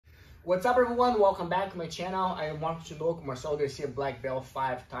What's up, everyone? Welcome back to my channel. I am Marcelo Garcia, Black Belt,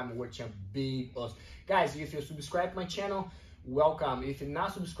 5-time world champ, big us. Guys, if you're subscribed to my channel, welcome. If you're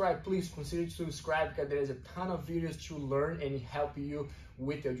not subscribed, please consider to subscribe because there is a ton of videos to learn and help you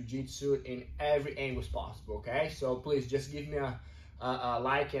with your jiu-jitsu in every angle possible, okay? So please just give me a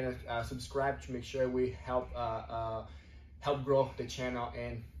like and a subscribe to make sure we help grow the channel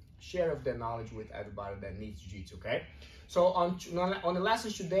and share of the knowledge with everybody that needs jiu-jitsu, okay? So on the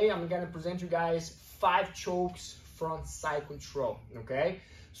lesson today, I'm gonna present you guys 5 chokes from side control, okay?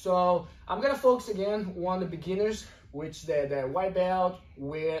 So I'm gonna focus again on the beginners, which the white belt,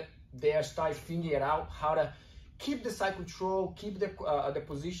 where they are starting to figure out how to keep the side control, keep the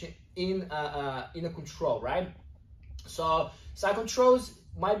position in a control, right? So side controls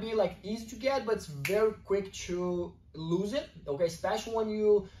might be like easy to get, but it's very quick to lose it, okay? Especially when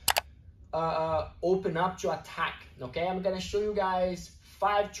you open up to attack, okay? I'm gonna show you guys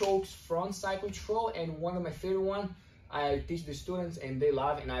 5 chokes from side control, and one of my favorite one I teach the students and they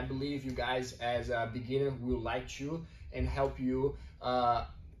love, and I believe you guys as a beginner will like to and help you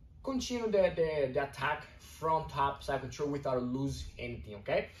continue the attack from top side control without lose anything,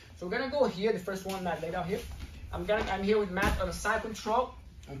 okay? So we're gonna go here, the first one that I laid out here. I'm here with Matt on the side control,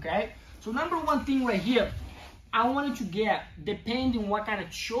 okay? So number one thing right here, I wanted to get, depending what kind of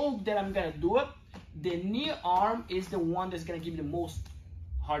choke that I'm gonna do it, the knee arm is the one that's gonna give me the most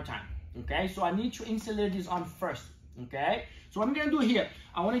hard time, okay? So I need to insulate this arm first, okay? So what I'm gonna do here,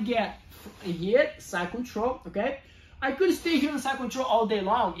 I wanna get here, side control, okay? I could stay here in side control all day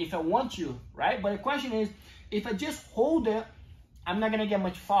long if I want to, right? But the question is, if I just hold it, I'm not gonna get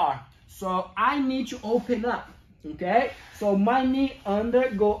much far. So I need to open up, okay? So my knee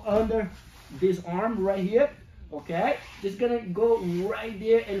go under this arm right here, okay? Just gonna go right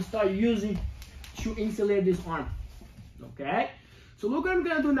there and start using to insulate this arm, okay? So look what I'm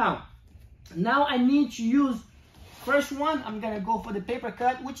gonna do now. Now I need to use, first one, I'm gonna go for the paper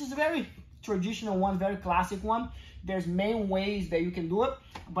cut, which is a very traditional one, very classic one. There's many ways that you can do it,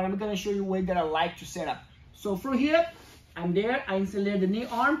 but I'm gonna show you a way that I like to set up. So from here, I'm there, I insulate the knee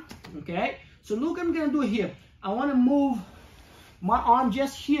arm, okay? So look what I'm gonna do here. I wanna move my arm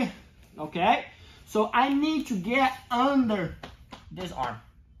just here, okay? So I need to get under this arm,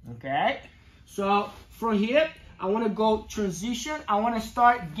 okay? So from here, I wanna go transition. I wanna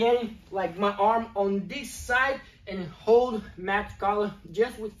start getting like my arm on this side and hold Matt's collar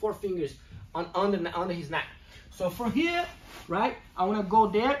just with 4 fingers under his neck. So from here, right, I wanna go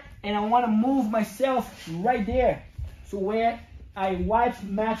there and I wanna move myself right there. So where I wipe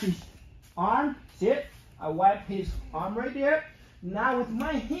Matt's arm, see it? I wipe his arm right there. Now with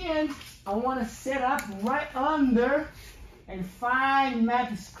my hand, I want to set up right under and find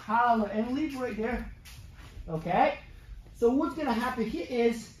Matt's collar and leave right there, okay? So what's gonna happen here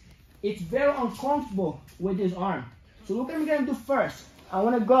is, it's very uncomfortable with this arm. So look what I'm gonna do first. I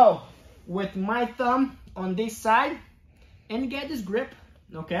wanna go with my thumb on this side and get this grip,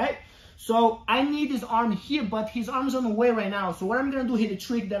 okay? So I need his arm here, but his arm's on the way right now. So what I'm gonna do here, the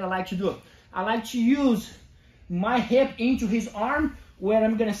trick that I like to do, I like to use my hip into his arm, where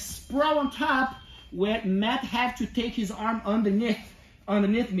I'm gonna sprawl on top, where Matt have to take his arm underneath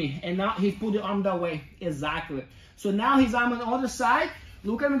me, and now he put the arm that way, exactly. So now his arm on the other side,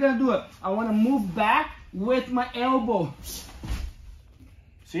 look how I'm gonna do it. I wanna move back with my elbow.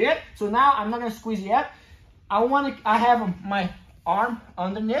 See it? So now I'm not gonna squeeze yet. I have my arm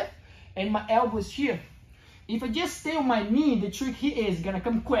underneath, and my elbow is here. If I just stay on my knee, the trick here is gonna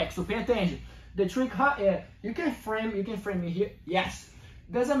come quick, so pay attention. The trick, you can frame me here, yes.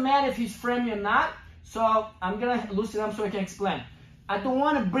 Doesn't matter if he's framing or not, so I'm gonna loosen up so I can explain. I don't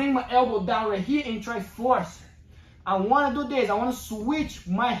wanna bring my elbow down right here and try force. I wanna do this, I wanna switch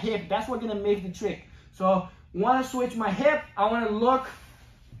my hip, that's what's gonna make the trick. So, wanna switch my hip, I wanna look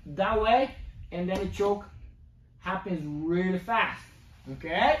that way, and then the choke happens really fast,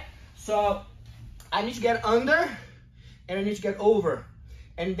 okay? So, I need to get under, and I need to get over.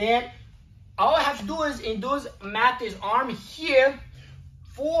 And then, all I have to do is induce Matt's arm here,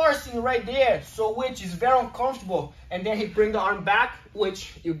 forcing right there, so which is very uncomfortable. And then he bring the arm back,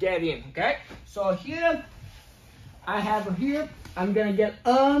 which you get in, okay? So here, I have here, I'm gonna get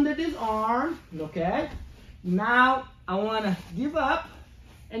under this arm, okay? Now, I wanna give up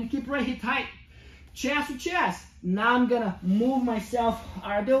and keep right here tight. Chest to chest. Now I'm gonna move myself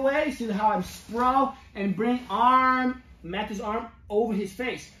out of the way, see how I'm sprawl, and bring Matt's arm over his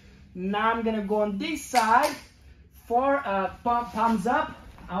face. Now I'm gonna go on this side for palms up.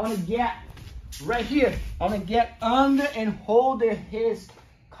 I wanna get right here. I wanna get under and hold his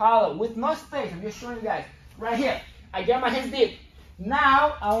collar with no space. I'm just showing you guys. Right here. I get my hands deep.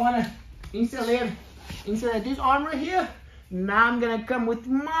 Now I want to insulate this arm right here. Now I'm gonna come with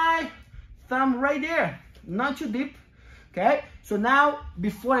my thumb right there, not too deep. Okay, so now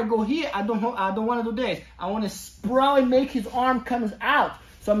before I go here, I don't want to do this. I want to sprawl and make his arm comes out.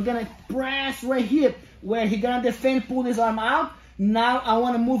 So I'm gonna press right here where he gonna defend, pull his arm out. Now I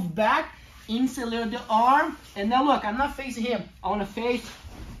want to move back, insulate the arm, and now look, I'm not facing him. I want to face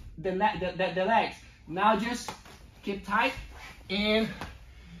the legs. Now just keep tight and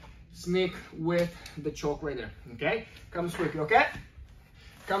sneak with the choke right there. Okay, comes quick. Okay.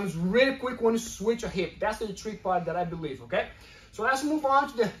 Comes really quick when you switch a hip. That's the trick part that I believe, okay? So let's move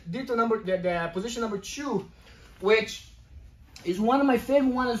on to the position number 2, which is one of my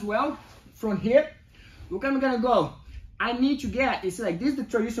favorite ones as well. From here, look, I'm gonna go. I need to get, it's like this is the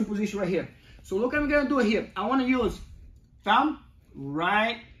traditional position right here. So look, I'm gonna do it here. I wanna use thumb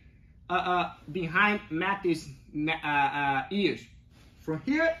right behind Matthew's ears. From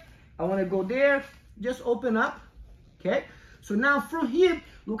here, I wanna go there, just open up, okay? So now from here,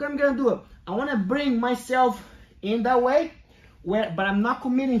 look, I'm gonna do it. I wanna bring myself in that way, but I'm not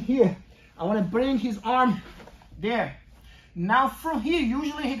committing here. I wanna bring his arm there. Now from here,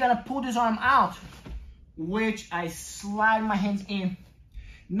 usually he gonna pull his arm out, which I slide my hands in.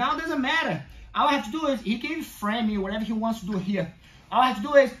 Now it doesn't matter. All I have to do is, he can frame me, whatever he wants to do here. All I have to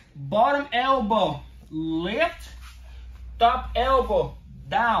do is bottom elbow, lift, top elbow,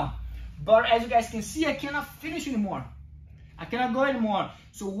 down. But as you guys can see, I cannot finish anymore. I cannot go anymore.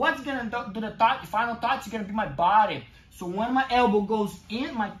 So what's gonna do the final touch is gonna be my body. So when my elbow goes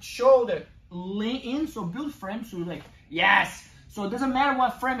in, my shoulder lean in, so build frame, so like, yes. So it doesn't matter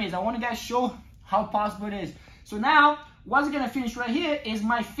what frame is. I want you guys to show how possible it is. So now, what's gonna finish right here is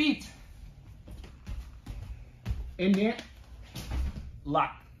my feet. And then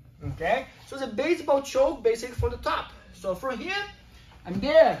lock, okay? So it's a baseball choke, basically for the top. So from here, I'm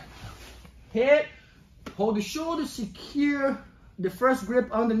there. Hit, hold the shoulder, secure the first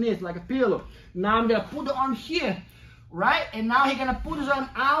grip underneath like a pillow. Now I'm gonna put the arm here, right? And now he's gonna put his arm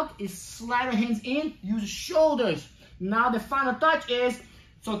out, is slide our hands in, use the shoulders. Now the final touch is,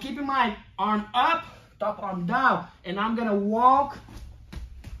 so keep in mind, arm up, top arm down, and I'm gonna walk,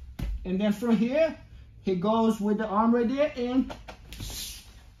 and then from here, he goes with the arm right there and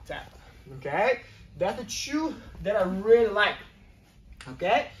tap, okay? That's the two that I really like,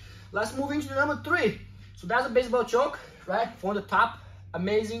 okay? Let's move into number 3. So that's a baseball choke, right? From the top,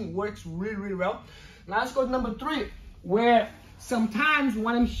 amazing, works really, really well. Now let's go to number 3, where sometimes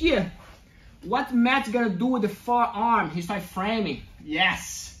when I'm here, what Matt's gonna do with the forearm? He start framing,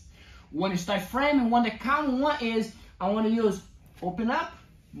 yes. When you start framing, when the count 1 is, I wanna use open up,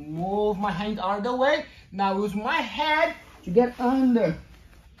 move my hand out of the way. Now use my head to get under,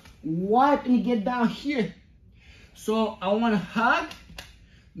 wipe and get down here. So I wanna hug.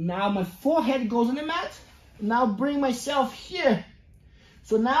 Now my forehead goes on the mat. Now bring myself here.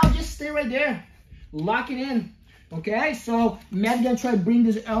 So now just stay right there. Lock it in. Okay, so Matt's gonna try to bring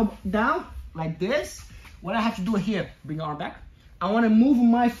this elbow down like this. What I have to do here, bring the arm back. I wanna move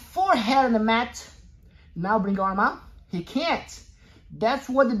my forehead on the mat. Now bring the arm out. He can't. That's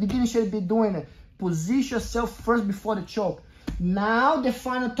what the beginner should be doing. Position yourself first before the choke. Now the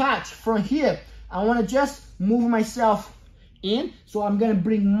final touch. From here, I wanna just move myself in. So I'm gonna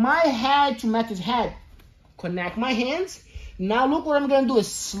bring my head to Matthew's head. Connect my hands. Now look what I'm gonna do is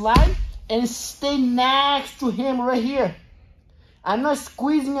slide and stay next to him right here. I'm not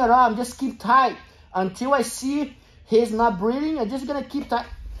squeezing it up, just keep tight. Until I see he's not breathing, I'm just gonna keep tight.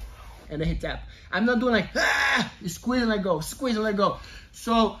 And then he tap. I'm not doing like, squeeze and let go, squeeze and let go.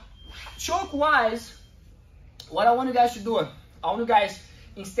 So choke wise, what I want you guys to do, I want you guys,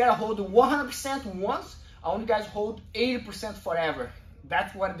 instead of holding 100% once, I want you guys to hold 80% forever.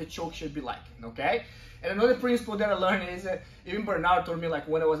 That's what the choke should be like, okay? And another principle that I learned is, even Bernard told me, like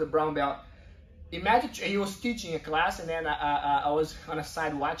when I was a brown belt, imagine he was teaching a class and then I was on a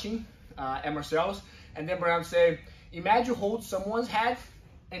side watching at Marcel's, and then Bernard said, imagine hold someone's head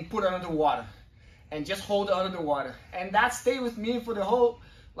and put it under water, and just hold it under the water. And that stayed with me for the whole,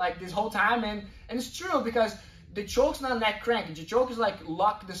 like this whole time, and it's true because the choke's not neck crank. The choke is like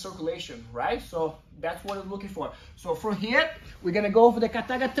lock the circulation, right? So that's what I'm looking for. So from here, we're gonna go for the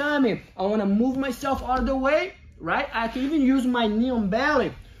katagatame. I wanna move myself out of the way, right? I can even use my knee on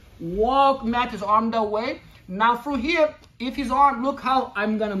belly. Walk Matthew's arm that way. Now from here, if his arm, look how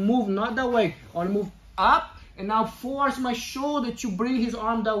I'm gonna move, not that way. I wanna move up and now force my shoulder to bring his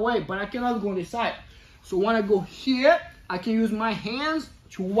arm that way, but I cannot go on this side. So when I go here, I can use my hands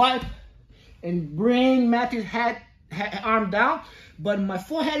to wipe and bring Matthew's arm down, but my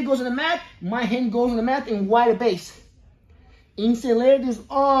forehead goes on the mat, my hand goes on the mat and wide base. Insulate this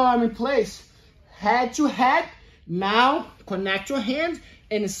arm in place. Head to head. Now connect your hands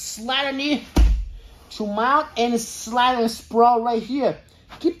and slide a knee to mount and slide and sprawl right here.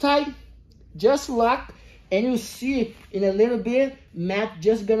 Keep tight, just lock, and you see in a little bit, Matt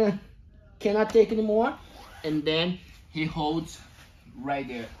just cannot take anymore, and then he holds right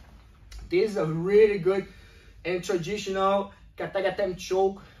there. This is a really good and traditional kata-gatame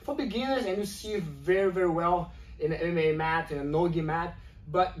choke for beginners, and you see very, very well in an MMA mat, in a no-gi mat,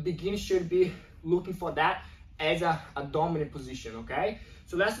 but beginners should be looking for that as a dominant position, okay?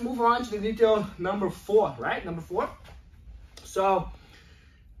 So let's move on to the detail number 4, right? Number 4. So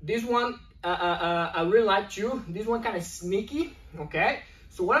this one, I really like too. This one kind of sneaky, okay?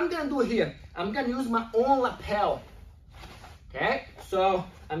 So what I'm gonna do here, I'm gonna use my own lapel, okay? So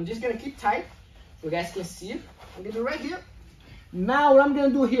I'm just gonna keep tight so you guys can see. I'm gonna do right here. Now what I'm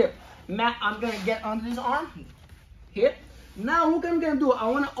gonna do here, Matt, I'm gonna get under this arm, here. Now look what I'm gonna do. I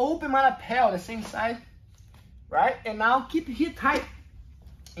wanna open my lapel the same side, right? And now keep it here tight.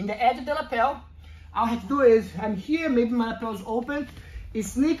 In the edge of the lapel, all I have to do is, I'm here, maybe my lapel is open,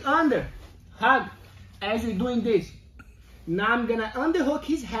 sneak under, hug, as you're doing this. Now I'm gonna underhook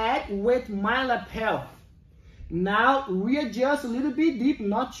his head with my lapel. Now readjust a little bit deep,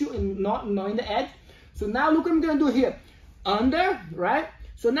 not in the edge. So now look what I'm gonna do here. Under, right?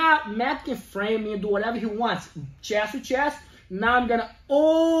 So now Matt can frame me and do whatever he wants. Chest to chest. Now I'm gonna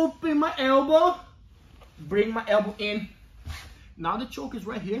open my elbow, bring my elbow in. Now the choke is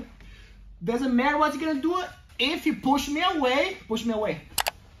right here. Doesn't matter what he's gonna do. If he push me away,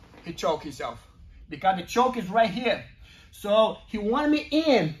 he choke himself. Because the choke is right here. So he wanted me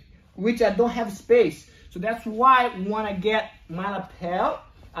in, which I don't have space. So that's why when I get my lapel,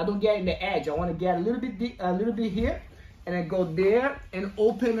 I don't get in the edge. I want to get a little bit here, and I go there and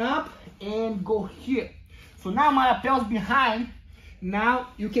open up and go here. So now my lapel is behind. Now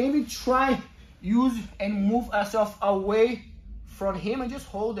you can even try use and move yourself away from him and just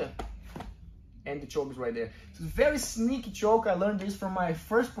hold it. And the choke is right there. It's a very sneaky choke. I learned this from my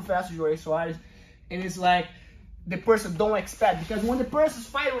first professor, Jorge Soares. And it's like the person don't expect, because when the person's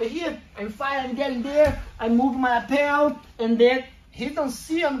fighting right here and fighting and getting there, I move my lapel and then he don't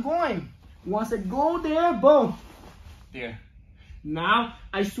see I'm going. Once I go there, boom, there. Now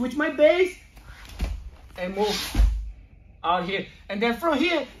I switch my base and move out here. And then from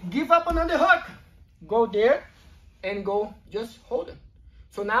here, give up another hook. Go there and go, just hold it.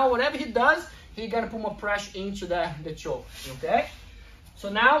 So now whatever he does, he's gonna put more pressure into the choke, okay? So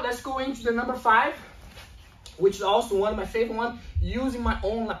now let's go into the number 5, which is also one of my favorite ones, using my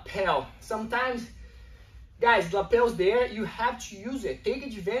own lapel. Sometimes, guys, lapel's there, you have to use it, take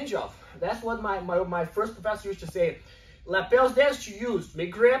advantage of. That's what my first professor used to say. Lapel's there to use,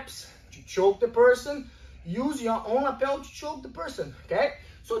 make grips, to choke the person, use your own lapel to choke the person, okay?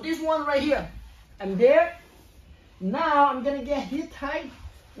 So this one right here, I'm there. Now I'm gonna get here tight.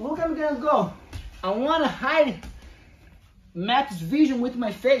 Look, I'm gonna go. I wanna hide Matt's vision with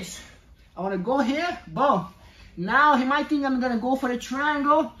my face. I wanna go here, boom. Now he might think I'm gonna go for the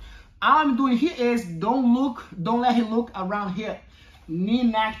triangle. All I'm doing here is don't let him look around here. Knee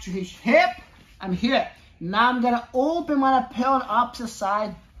next to his hip, I'm here. Now I'm gonna open my lapel on the opposite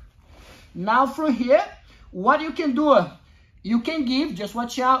side. Now from here, what you can do, you can give, just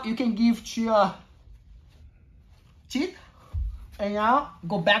watch out, you can give to your teeth, and now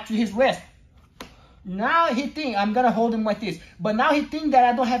go back to his wrist. Now he think I'm gonna hold him like this, but now he think that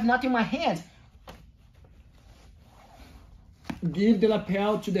I don't have nothing in my hands. Give the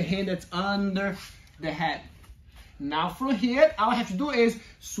lapel to the hand that's under the head. Now from here, all I have to do is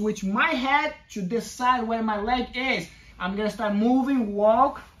switch my head to this side where my leg is. I'm gonna start moving,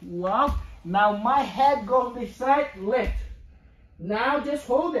 walk, walk. Now my head goes this side, lift. Now just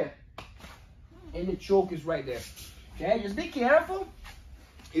hold it. And the choke is right there. Okay, just be careful.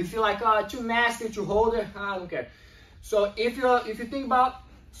 If you feel like, oh, too nasty to hold it, I don't care. So if you think about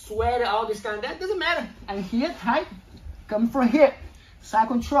sweating, all this kind of that, doesn't matter. I'm here tight, come from here, side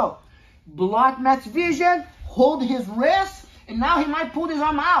control. Block Matt's vision, hold his wrist, and now he might pull his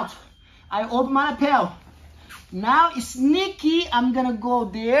arm out. I open my lapel. Now sneaky, I'm gonna go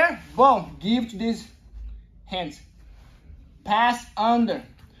there, boom, give to these hands. Pass under.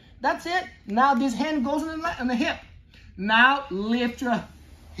 That's it. Now this hand goes on the hip. Now lift your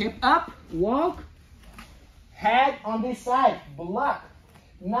hip up, walk, head on this side, block.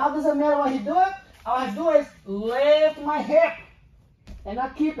 Now doesn't matter what he do it, all I have to do is lift my hip and I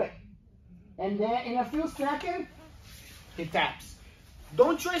keep it. And then in a few seconds, he taps.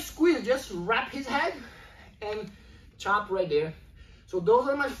 Don't try to squeeze, just wrap his head and chop right there. So those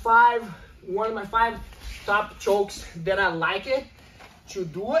are my 5, one of my 5 top chokes that I like it to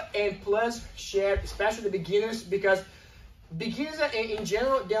do it, and plus share, especially the beginners, because beginners in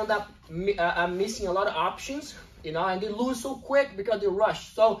general, they end up missing a lot of options, you know, and they lose so quick because they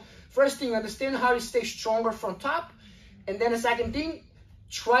rush. So first thing, understand how to stay stronger from top, and then the second thing,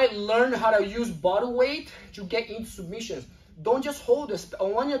 learn how to use body weight to get into submissions. Don't just hold it.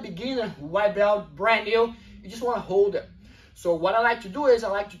 When you're a beginner, white belt, brand new, you just want to hold it. So what I like to do is I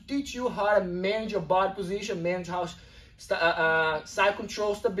like to teach you how to manage your body position, manage how side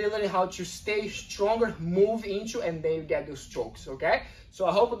control stability, how to stay stronger, move into, and then you get those chokes, okay? So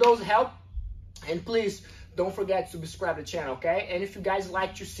I hope those help, and please don't forget to subscribe to the channel, okay? And if you guys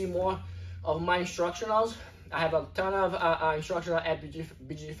like to see more of my instructionals, I have a ton of instructional at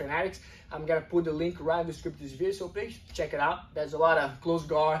BJJ Fanatics. I'm gonna put the link right in the description of this video, so please check it out. There's a lot of close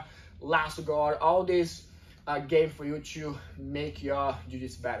guard, lasso guard, all this game for you to make your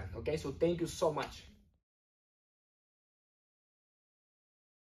jiu-jitsu better, okay? So thank you so much.